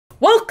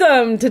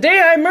Welcome! Today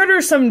I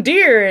murder some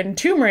deer in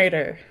Tomb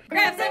Raider.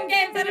 Grab some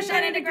games that are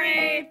shining to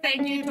gray.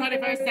 Thank you,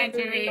 21st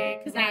century,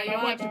 because now you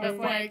watch it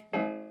before.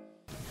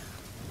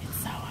 It's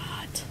so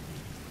hot.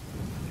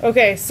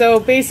 Okay, so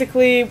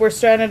basically we're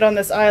stranded on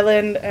this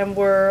island and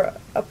we're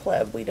a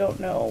pleb. We don't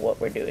know what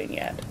we're doing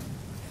yet.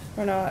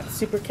 We're not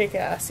super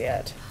kick-ass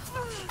yet.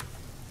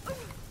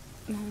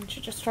 She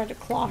just tried to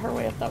claw her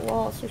way up that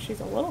wall, so she's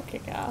a little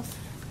kick-ass.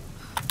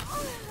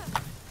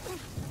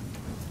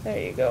 There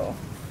you go.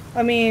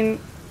 I mean,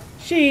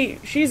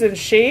 she's in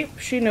shape.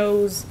 She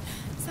knows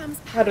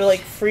how to,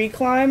 like, free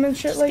climb and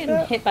shit like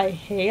that. Getting hit by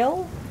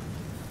hail?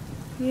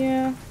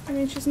 Yeah, I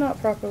mean, she's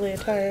not properly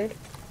attired.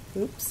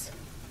 Oops.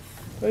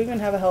 Do we even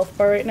have a health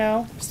bar right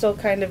now? Still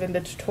kind of in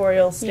the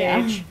tutorial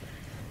stage.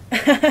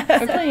 Yeah.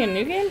 We're playing a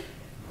new game?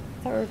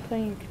 I thought we were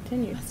playing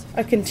Continued.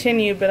 I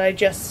continued, but I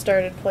just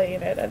started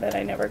playing it, and then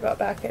I never got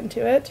back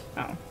into it.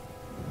 Oh.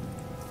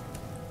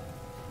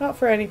 Not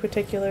for any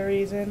particular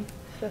reason.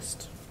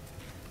 Just,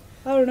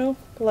 I don't know,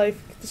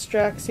 life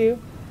distracts you.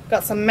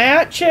 Got some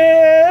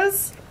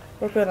matches!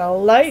 We're gonna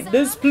light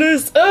this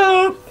place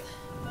up!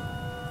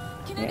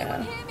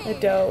 Yeah, I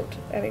doubt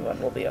anyone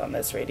will be on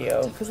this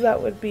radio, because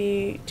that would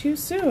be too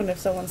soon if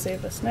someone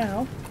saved us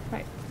now.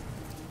 Right.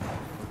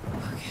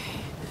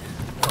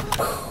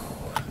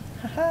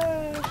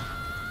 Haha.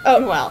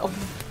 Oh, Well.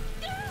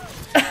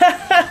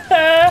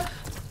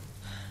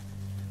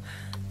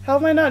 how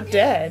am I not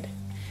dead?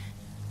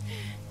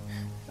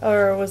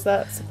 Or was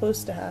that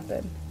supposed to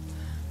happen?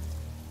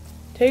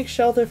 Take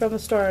shelter from the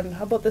storm.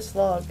 How about this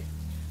log?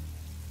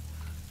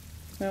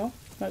 No?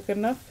 Not good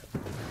enough?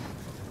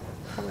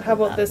 How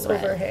about this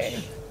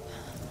overhang?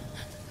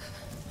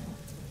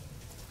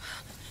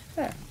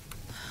 Yeah.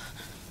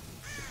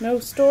 No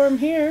storm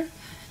here.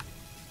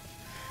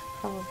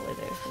 Probably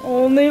there's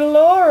Only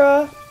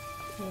Laura.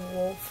 a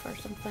wolf or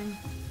something.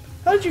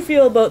 How did you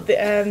feel about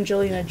the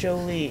Angelina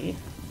Jolie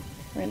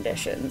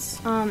renditions?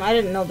 I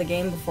didn't know the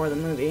game before the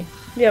movie.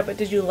 Yeah, but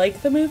did you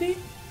like the movie?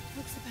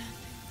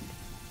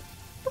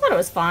 I thought it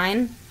was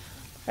fine.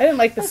 I didn't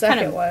like the I was second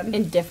kind of one.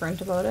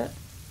 indifferent about it.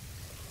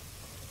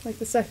 Like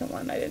the second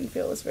one, I didn't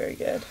feel was very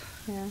good.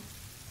 Yeah.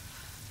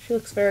 She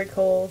looks very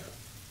cold.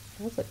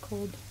 It was like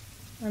cold.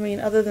 I mean,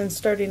 other than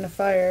starting a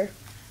fire.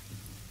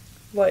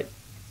 What?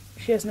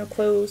 She has no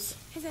clothes.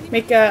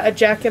 Make a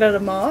jacket out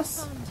of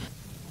moss?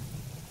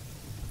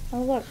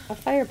 Oh look, a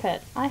fire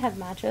pit. I have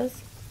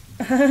matches.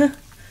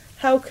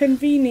 How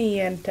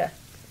convenient.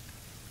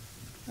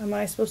 Am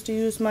I supposed to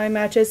use my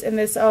matches in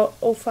this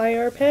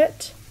fire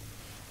pit?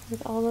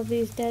 With all of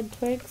these dead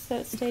twigs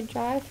that stayed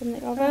dry from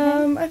the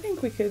overhang? I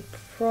think we could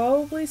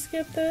probably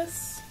skip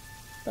this.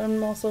 But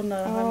I'm also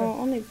not 100. Oh,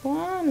 only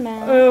one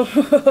match.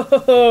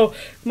 Oh,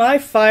 my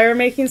fire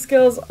making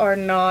skills are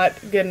not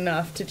good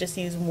enough to just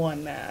use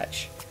one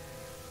match.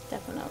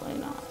 Definitely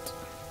not.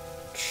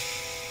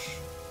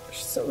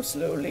 So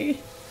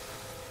slowly.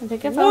 I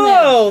think if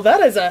Whoa, that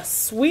is a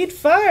sweet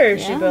fire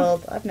she Yeah.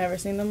 built. I've never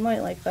seen them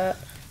light like that.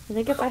 I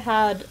think if I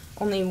had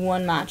only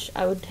one match,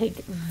 I would take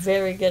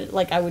very good,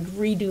 like I would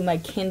redo my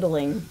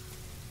kindling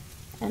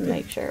and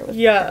make sure it was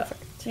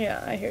perfect.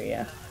 Yeah, I hear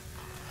ya.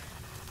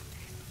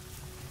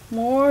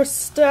 More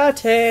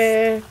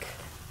static.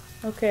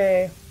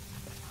 Okay.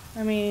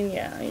 I mean,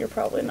 yeah, you're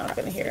probably not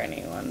going to hear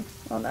anyone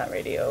on that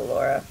radio,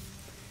 Laura.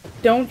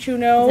 Don't you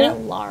know? Isn't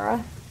it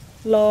Lara?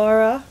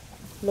 Lara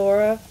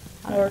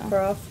I don't know.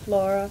 Croft,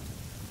 Laura.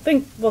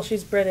 Well,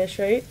 she's British,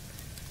 right?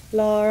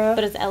 Lara.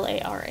 But it's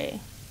Lara.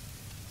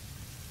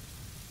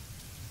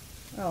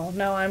 Oh,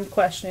 now I'm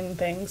questioning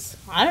things.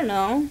 I don't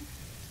know.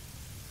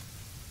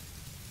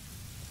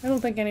 I don't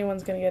think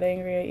anyone's gonna get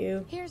angry at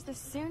you. Here's the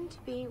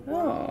soon-to-be Oh,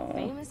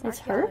 world-famous it's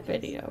her archaeologist,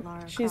 video.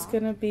 Lara She's Croft.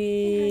 gonna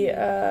be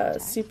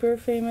super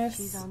She's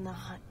famous. on the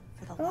hunt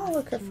for the Oh, lost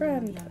look, her kingdom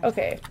friend. beyond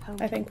Okay,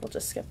 Hope. I think we'll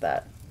just skip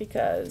that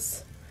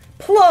because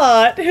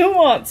plot. Who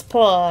wants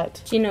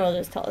plot? Gina will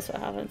just tell us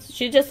what happens.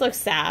 She just looks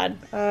sad.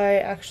 I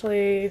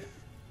actually,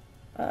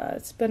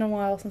 it's been a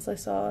while since I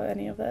saw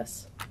any of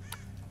this.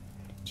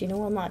 Gina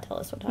will not tell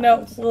us what No,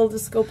 happens. we'll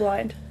just go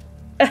blind.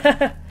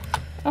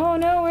 Oh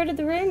no, where did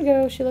the rain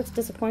go? She looks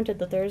disappointed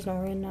that there is no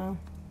rain now.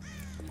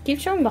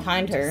 Keep showing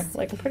behind her.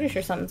 Like, I'm pretty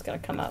sure something's gonna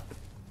come up.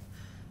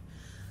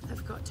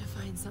 I've got to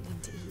find something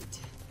to eat.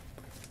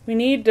 We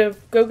need to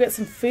go get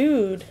some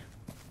food.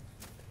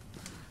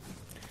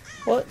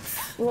 What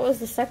was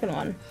the second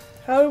one?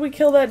 How do we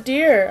kill that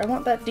deer? I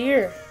want that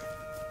deer.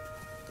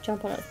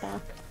 Jump on its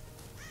back.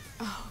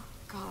 Oh,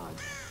 God.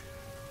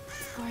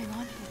 What's going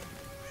on here?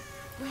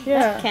 Wait,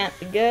 Yeah. Can't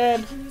be good.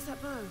 I can use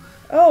that bow.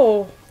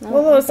 Oh, No,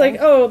 well, it's okay.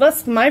 like, oh,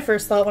 that's my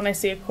first thought when I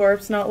see a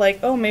corpse. Not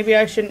like, oh, maybe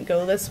I shouldn't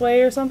go this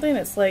way or something.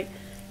 It's like,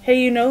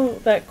 hey, you know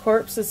that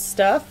corpse's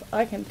stuff?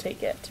 I can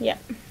take it. Yeah.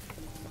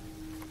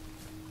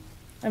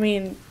 I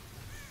mean,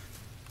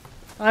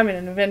 I'm in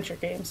an adventure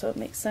game, so it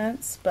makes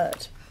sense,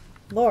 but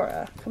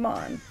Laura, come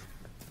on.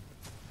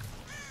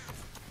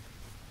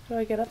 How do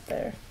I get up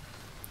there?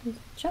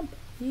 Jump.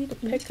 Need to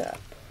pick up.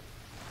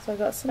 So I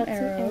got some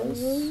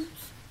arrows. Oh,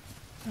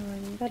 I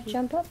need Gotta to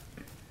jump up.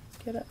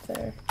 get up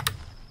there.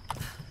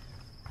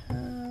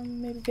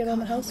 get on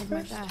the Can't house hunt with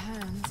first? my bare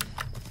hands.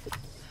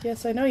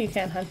 Yes, I know you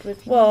can't hunt with.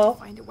 We need to Well,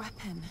 find a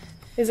weapon.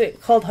 is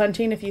it called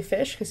hunting if you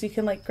fish? Because you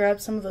can like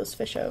grab some of those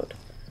fish out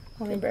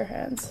with your bare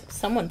hands.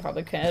 Someone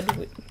probably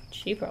could.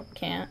 She probably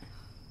can't.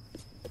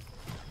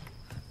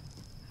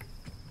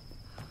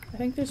 I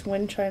think there's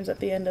wind chimes at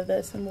the end of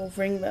this, and we'll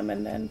ring them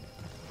and then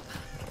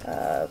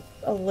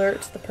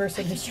alert the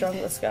person who strung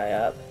this guy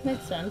up.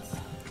 Makes sense.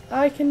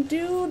 I can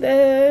do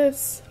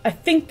this. I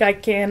think I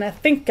can. I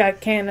think I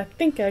can. I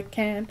think I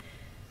can.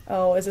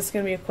 Oh, is this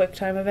going to be a quick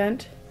time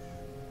event?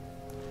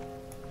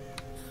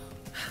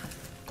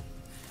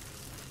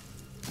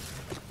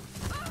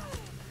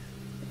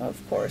 Of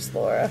course,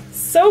 Laura.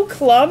 So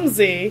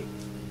clumsy.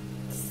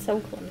 So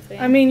clumsy.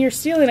 I mean, you're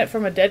stealing it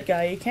from a dead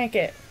guy. You can't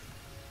get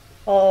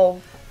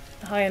all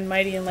high and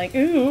mighty and like,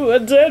 ooh, a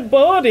dead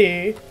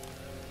body.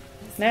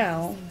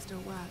 Now, This thing still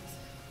works.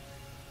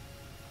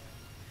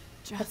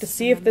 have to Just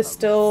see if this remember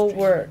still what's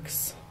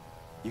works.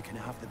 You can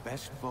have the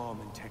best form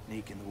and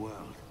technique in the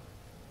world,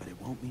 but it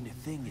won't mean a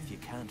thing if you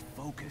can't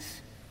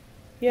focus.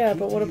 Yeah,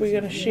 but what are we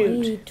gonna We shoot?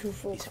 need to Is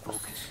focus.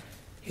 focus.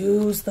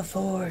 Use the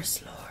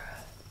force, Laura.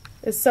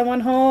 Is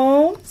someone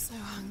home? So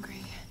hungry.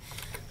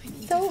 I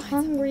need So to find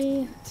something to hungry.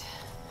 eat.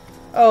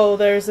 Oh,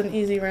 there's an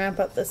easy ramp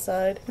up this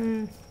side.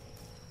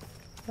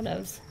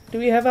 Whatevs. Do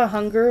we have a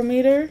hunger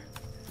meter?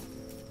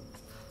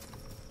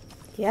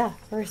 Yeah,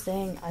 we're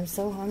saying I'm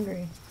so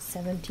hungry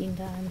 17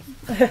 times.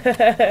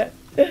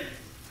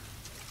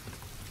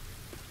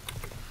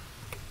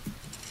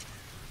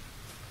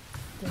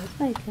 Those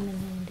might come in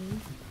handy.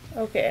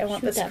 Okay, I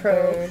want Shoot this that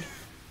crow. bird.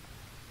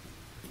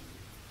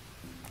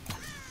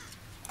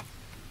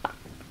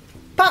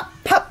 Pop,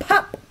 pop,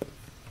 pop!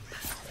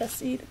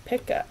 Press E to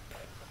pick up.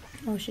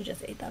 Oh, she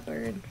just ate that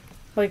bird.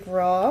 Like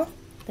raw?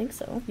 I think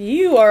so.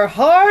 You are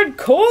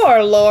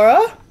hardcore,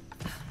 Laura!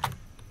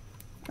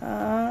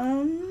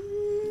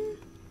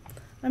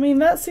 I mean,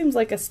 that seems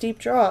like a steep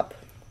drop.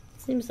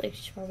 Seems like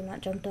she should probably not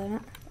jumped on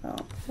it. Oh,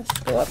 let's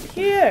go up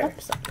here. Up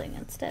something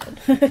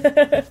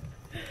instead.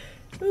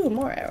 Ooh,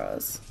 more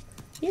arrows.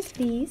 Yes,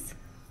 please.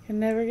 Can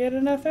never get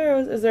enough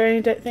arrows. Is there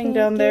anything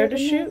down there to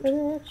shoot?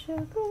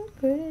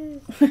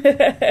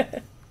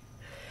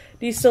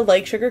 Do you still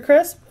like Sugar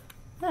Crisp?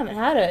 I haven't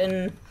had it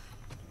in,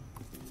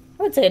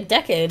 I would say, a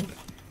decade.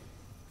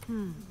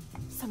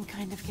 Some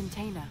kind of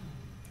container.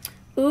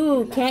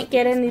 Ooh, can't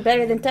get any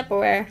better than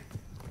Tupperware.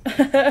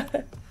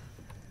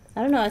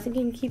 I don't know, I think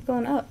you can keep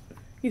going up.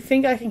 You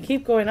think I can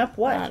keep going up?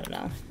 What? I don't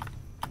know.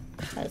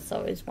 I just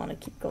always want to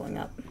keep going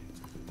up.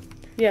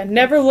 Yeah,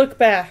 never look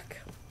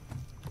back.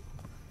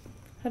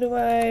 How do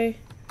I...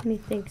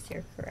 Methinks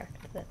you're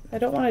correct. That I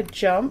don't want to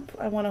jump.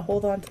 I want to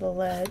hold on to the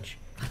ledge.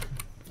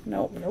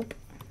 Nope. Nope.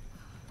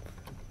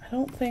 I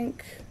don't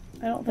think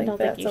I don't that's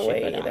think you a should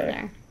way go down either.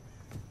 there.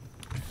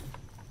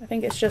 I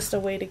think it's just a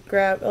way to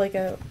grab, like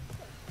a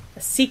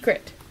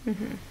secret.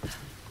 Mm-hmm.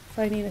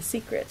 Finding a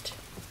secret.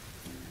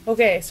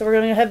 Okay, so we're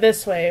going to head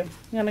this way. I'm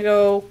going to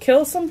go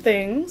kill some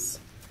things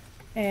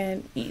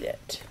and eat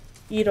it.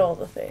 Eat all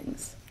the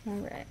things.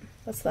 Alright.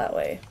 That's that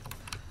way.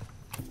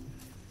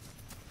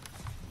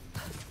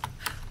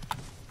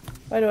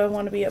 Why do I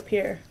want to be up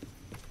here?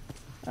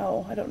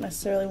 Oh, I don't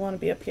necessarily want to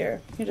be up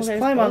here. You can just Well,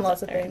 climb on there's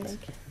lots of both up there, I things.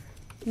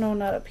 think. No,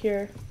 not up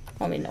here.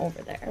 I mean,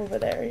 over there. Over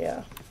there,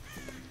 yeah.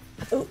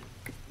 Oh,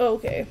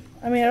 okay.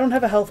 I mean, I don't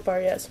have a health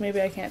bar yet, so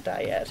maybe I can't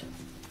die yet.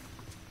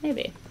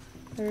 Maybe.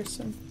 There's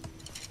some...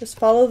 Just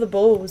follow the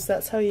bows.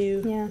 That's how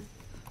you... Yeah.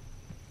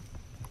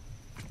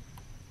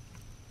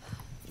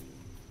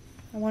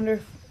 I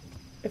wonder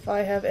if I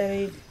have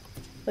any...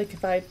 Like,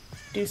 if I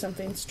do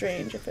something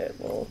strange, if it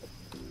will...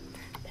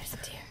 There's a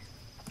deer.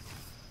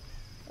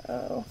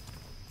 Oh.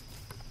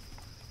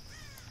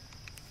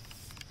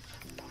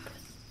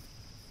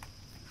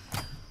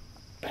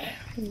 Bam.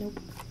 Nope.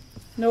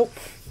 Nope.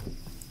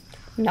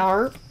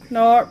 Narp.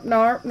 Narp,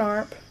 narp,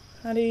 narp.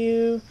 How do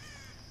you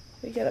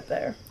get up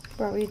there?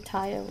 Probably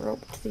tie a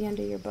rope to the end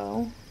of your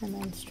bow and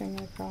then string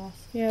it across.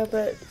 Yeah,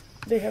 but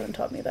they haven't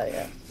taught me that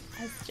yet.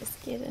 I was just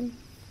kidding.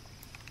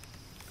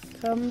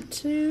 Come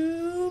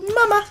to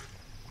Mama!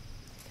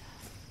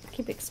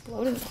 Keep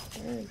exploding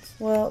with birds.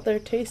 Well, they're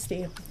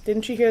tasty.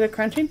 Didn't you hear the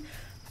crunching?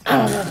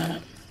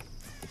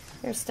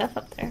 There's stuff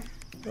up there.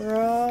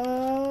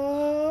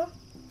 Raw.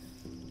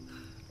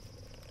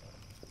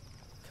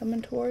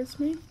 Coming towards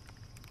me?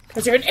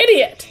 Because you're an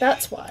idiot!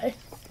 That's why.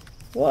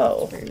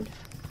 Whoa. Rude.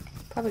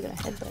 Probably gonna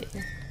headbutt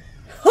you.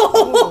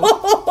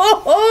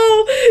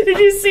 Did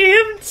you see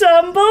him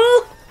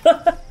tumble?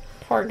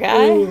 Poor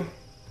guy. Ooh.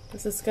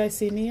 Does this guy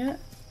see me yet?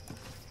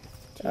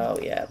 Oh,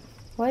 yeah.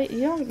 What?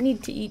 You don't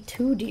need to eat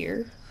 2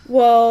 deer.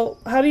 Well,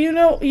 how do you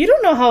know? You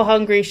don't know how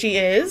hungry she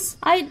is.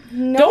 I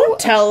know. Don't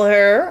tell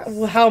her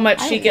how much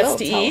I she gets will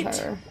to tell eat.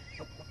 her.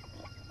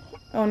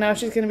 Oh, now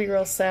she's gonna be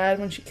real sad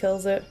when she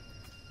kills it.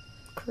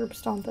 Curb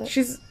stomp it.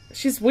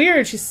 She's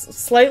weird. She's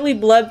slightly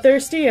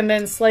bloodthirsty and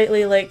then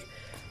slightly like,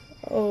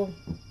 oh,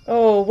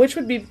 which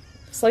would be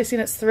slicing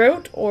its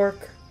throat or?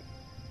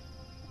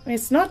 I mean,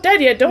 it's not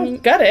dead yet.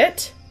 Don't gut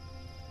it.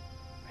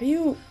 Are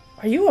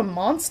you a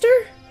monster?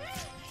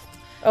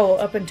 Oh,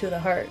 up into the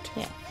heart.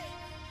 Yeah.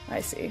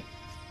 I see.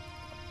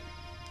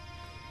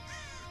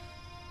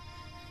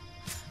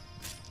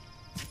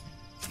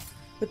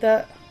 With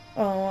that,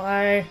 oh,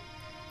 I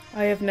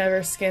have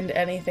never skinned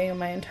anything in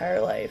my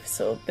entire life,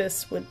 so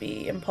this would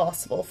be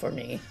impossible for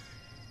me.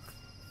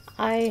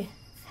 I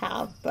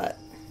have, but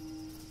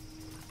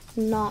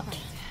not.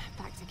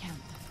 Back to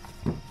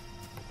camp.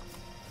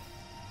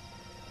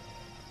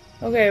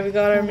 Okay, we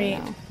got our meat.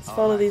 Let's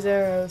follow these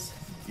arrows.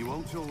 You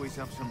won't always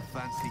have some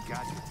fancy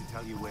gadget to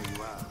tell you where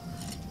you are.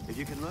 If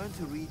you can learn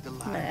to read the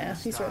line, Nah,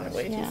 he's running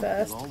way too Yeah.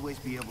 fast. you'll always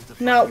be able to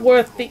find Not your way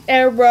worth the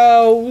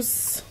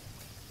arrows.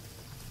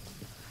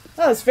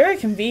 Oh, it's very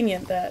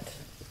convenient that.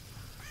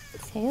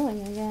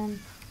 Sailing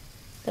again.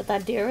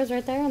 That deer was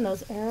right there and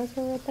those arrows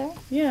were right there?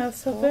 Yeah,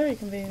 it's so very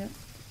convenient.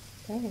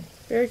 Very.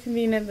 Very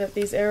convenient that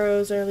these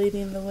arrows are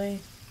leading the way.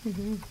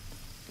 Mm-hmm.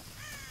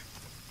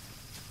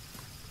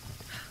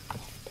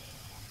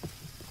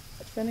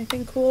 Is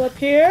anything cool up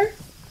here?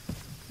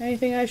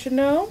 Anything I should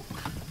know?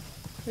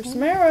 There's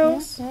some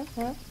arrows.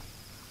 Yeah.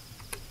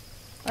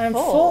 I'm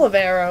Oh. full of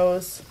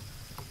arrows.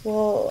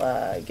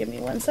 Well, give me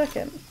 1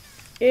 second.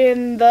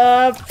 In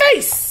the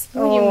face!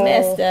 Oh, you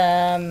missed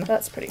him.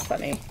 That's pretty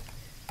funny.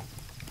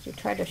 You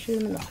tried to shoot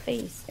him in the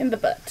face. In the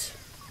butt.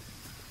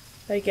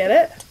 Did I get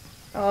it?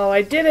 Oh,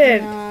 I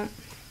didn't! No,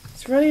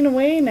 It's running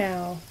away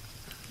now.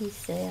 he's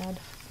sad.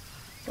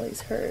 Well,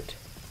 he's hurt.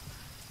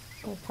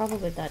 Well,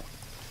 probably that.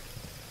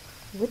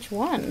 Which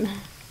one?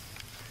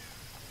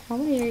 How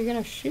many are you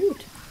gonna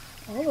shoot?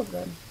 All of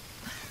them.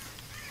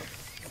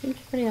 Seems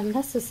pretty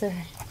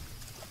unnecessary.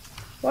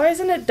 Why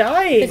isn't it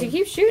Because you dying?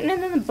 keep shooting it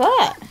in the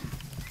butt.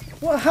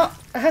 Well, how?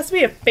 It has to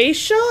be a face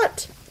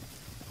shot?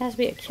 It has to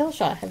be a kill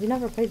shot. Have you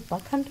never played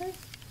Buck Hunter?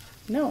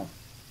 No.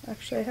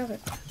 Actually, I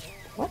haven't.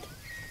 What?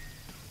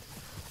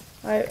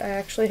 I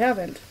actually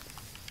haven't.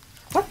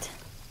 What?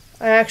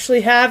 I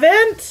actually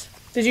haven't!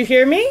 Did you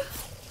hear me?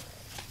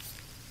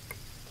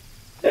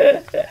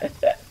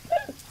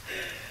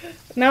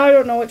 Now I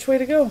don't know which way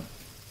to go.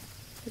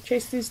 To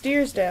chase these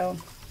deers down.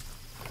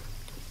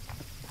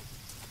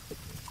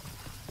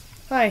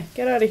 Hi,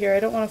 get out of here. I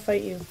don't want to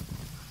fight you.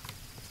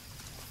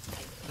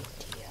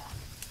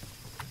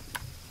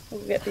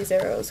 We'll get these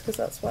arrows, because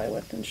that's why I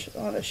went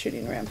on a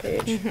shooting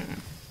rampage.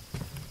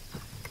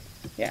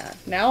 Yeah,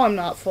 now I'm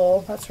not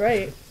full. That's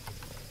right.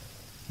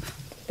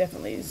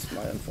 Definitely use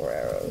more than 4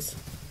 arrows.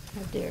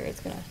 Oh dear,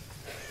 it's gonna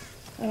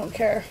I don't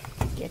care.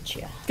 get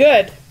you.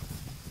 Good!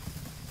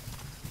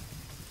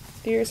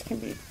 Deers can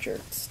be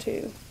jerks,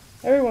 too.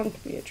 Everyone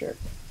can be a jerk.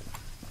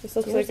 This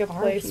looks Deers like a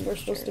are place huge we're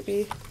supposed to jerks.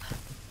 be.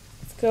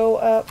 Let's go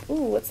up. Ooh,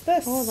 what's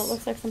this? Oh, that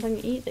looks like something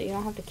to eat that you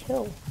don't have to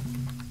kill.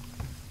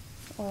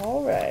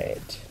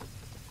 Alright.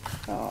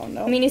 Oh,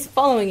 no. I mean, he's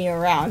following you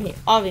around. He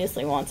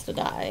obviously wants to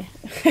die.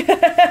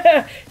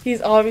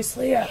 He's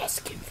obviously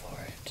asking for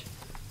it.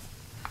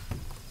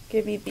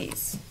 Give me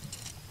these.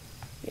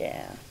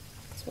 Yeah.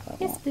 That's what I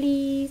Yes, want.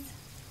 please.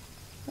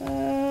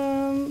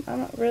 I'm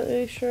not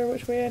really sure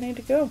which way I need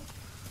to go.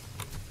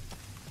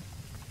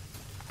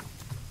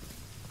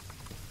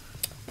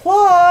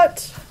 Plot!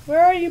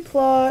 Where are you,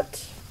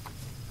 Plot?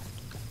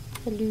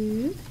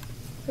 Hello?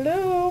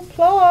 Hello,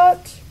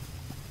 Plot!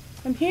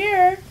 I'm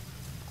here.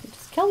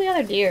 Just kill the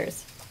other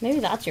deers. Maybe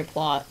that's your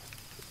plot.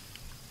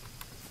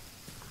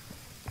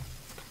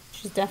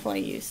 She's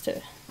definitely used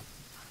to.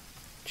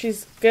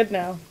 She's good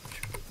now.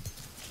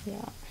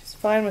 Yeah. She's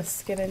fine with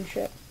skin and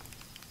shit.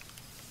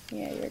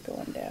 Yeah, you're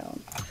going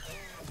down.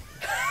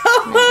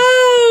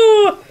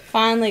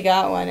 Finally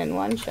got one in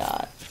one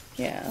shot.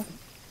 Yeah.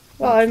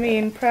 Well, I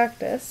mean,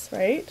 practice,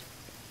 right?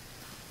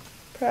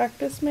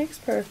 Practice makes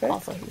perfect.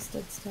 Also, he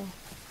stood still.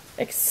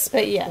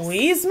 But yes.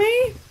 Squeeze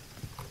me?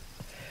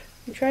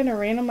 You trying to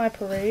rain on my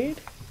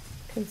parade?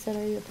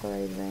 Consider your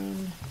parade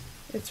rain.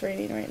 It's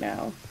raining right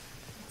now.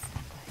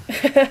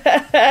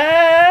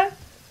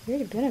 You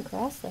already been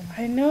across there.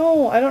 I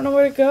know. I don't know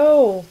where to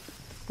go.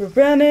 We're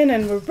running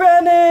and we're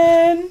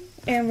running.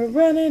 And we're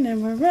running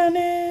and we're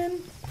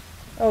running.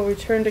 Oh,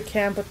 return to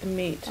camp with the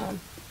meat.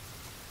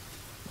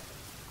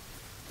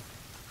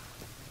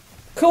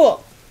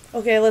 Cool.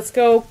 Okay, let's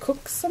go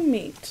cook some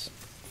meat.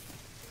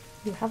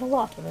 You have a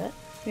lot of it.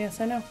 Yes,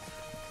 I know.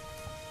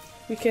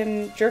 We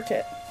can jerk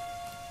it.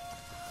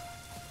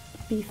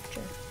 Beef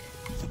jerk.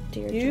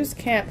 Deer Use jerk.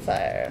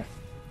 campfire.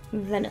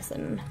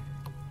 Venison.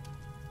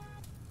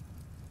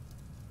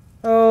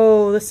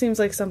 Oh, this seems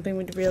like something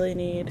we'd really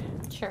need.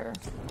 Sure.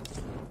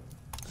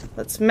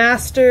 Let's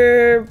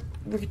master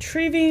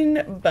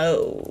retrieving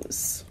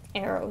bows.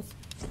 Arrows.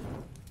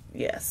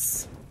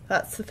 Yes,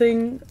 that's the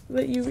thing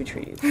that you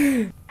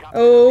retrieve.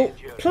 Oh,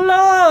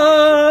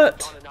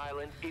 plot! On an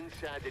island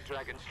inside the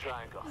Dragon's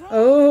Triangle.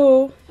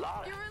 Oh,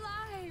 Lara, You're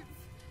alive!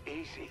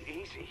 easy,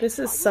 easy. this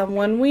is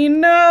someone we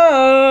know.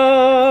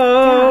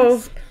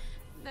 Gasp.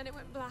 Then it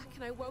went black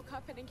and I woke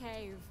up in a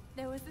cave.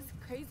 There was this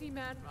crazy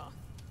man moth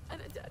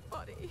and a dead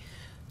body.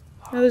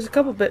 Now, there's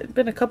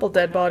been a couple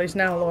dead bodies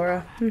now,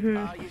 Laura. Are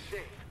you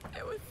sick?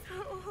 It was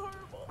so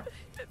horrible.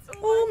 It's all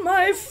Oh,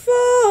 my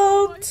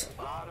fault.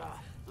 Lara,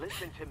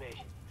 listen to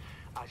me.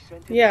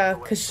 Yeah,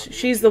 because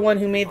she's the one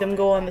who made them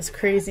go on this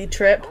crazy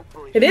trip.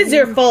 It is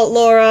your fault,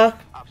 Laura.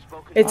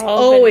 It's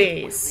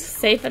always.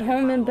 Safe at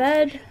home in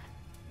bed.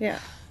 Yeah.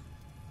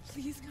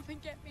 Please come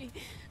and get me.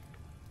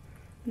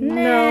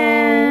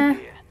 No.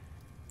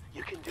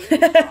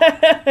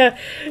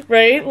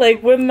 Right?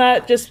 Like, wouldn't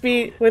that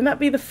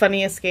be the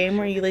funniest game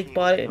where you, like,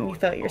 bought it and you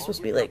thought you were supposed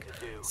to be, like,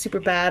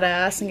 super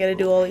badass and get to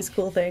do all these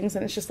cool things,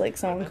 and it's just, like,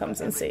 someone comes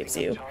and saves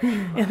you.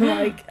 And,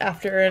 like,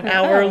 after an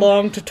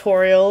hour-long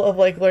tutorial of,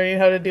 like, learning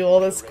how to do all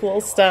this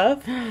cool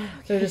stuff,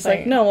 they're just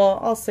like, no, well,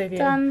 I'll save you.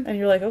 Done. And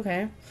you're like,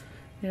 okay. And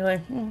you're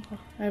like, oh,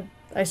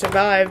 I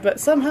survived, but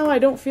somehow I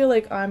don't feel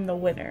like I'm the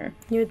winner.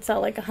 You would sell,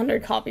 like,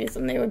 100 copies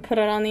and they would put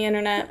it on the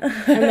internet,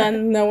 and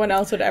then no one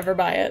else would ever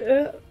buy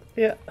it.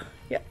 Yeah.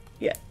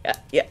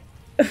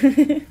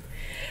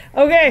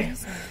 Okay,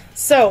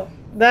 so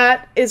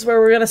that is where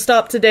we're gonna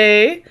stop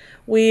today.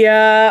 We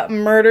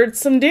murdered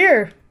some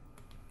deer.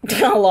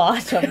 A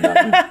lot of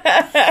them.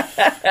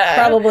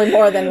 Probably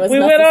more than was we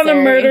necessary. went on a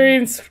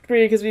murdering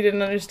spree because we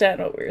didn't understand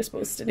what we were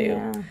supposed to do.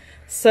 Yeah.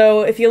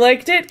 So if you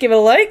liked it, give it a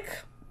like,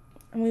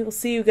 and we will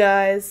see you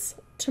guys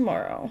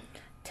tomorrow.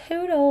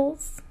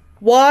 Toodles.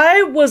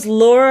 Why was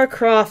Lara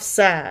Croft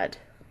sad?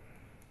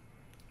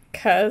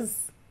 'Cause...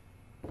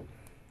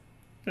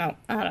 No,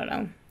 I don't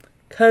know.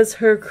 'Cause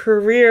her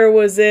career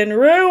was in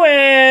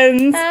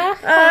ruins.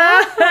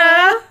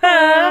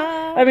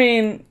 I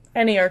mean,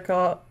 any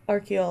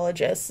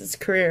archaeologist's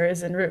career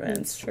is in ruins.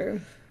 That's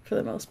true. For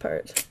the most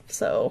part.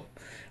 So,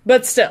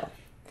 but still.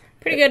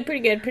 Pretty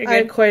good.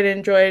 I quite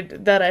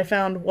enjoyed that I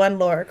found one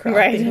Lara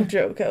Croft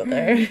joke out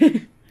there.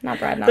 Not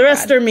bad, The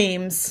rest are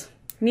memes.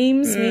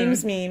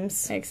 Memes.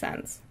 Makes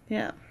sense.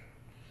 Yeah.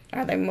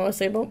 Are they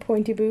mostly about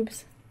pointy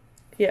boobs?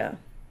 Yeah.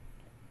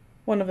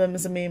 One of them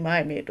is a meme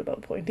I made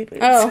about pointy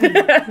boobs. Oh.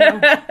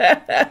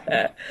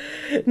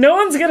 No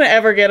one's gonna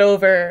ever get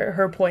over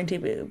her pointy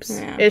boobs.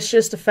 Yeah. It's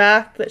just a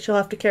fact that she'll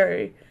have to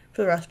carry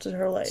for the rest of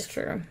her life. It's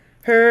true.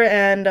 Her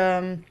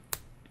and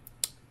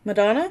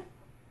Madonna?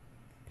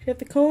 She had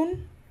the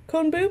cone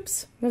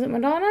boobs? Was it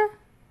Madonna?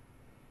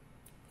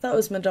 That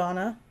was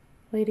Madonna.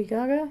 Lady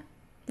Gaga?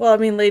 Well, I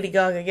mean, Lady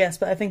Gaga, yes,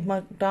 but I think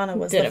Madonna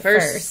was the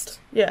first.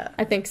 Yeah.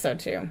 I think so,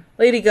 too.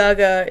 Lady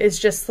Gaga is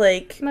just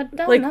like...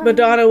 Madonna. Like,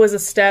 Madonna was a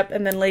step,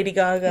 and then Lady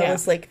Gaga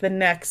was, like, the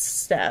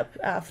next step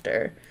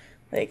after.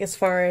 Like, as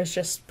far as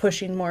just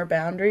pushing more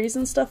boundaries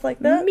and stuff like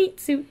that. Meat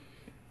suit.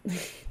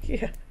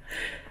 Yeah.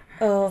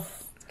 Oh.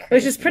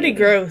 Which is pretty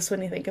gross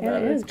when you think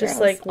about it. Is just,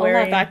 gross. like, wearing...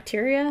 All that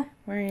bacteria.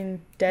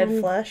 Wearing dead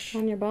flesh.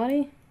 On your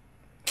body.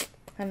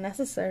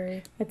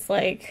 Unnecessary. It's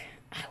like,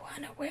 I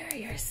want to wear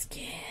your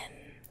skin.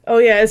 Oh,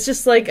 yeah, it's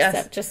just like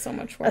Except just so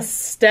much a worse.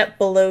 step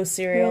below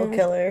serial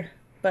killer.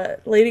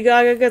 But Lady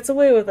Gaga gets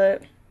away with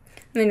it.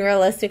 I mean,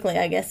 realistically,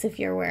 I guess if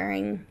you're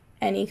wearing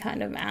any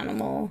kind of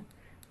animal,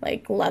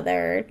 like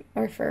leather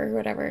or fur or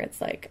whatever,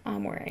 it's like,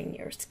 I'm wearing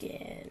your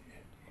skin.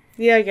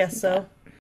 Yeah, I guess so.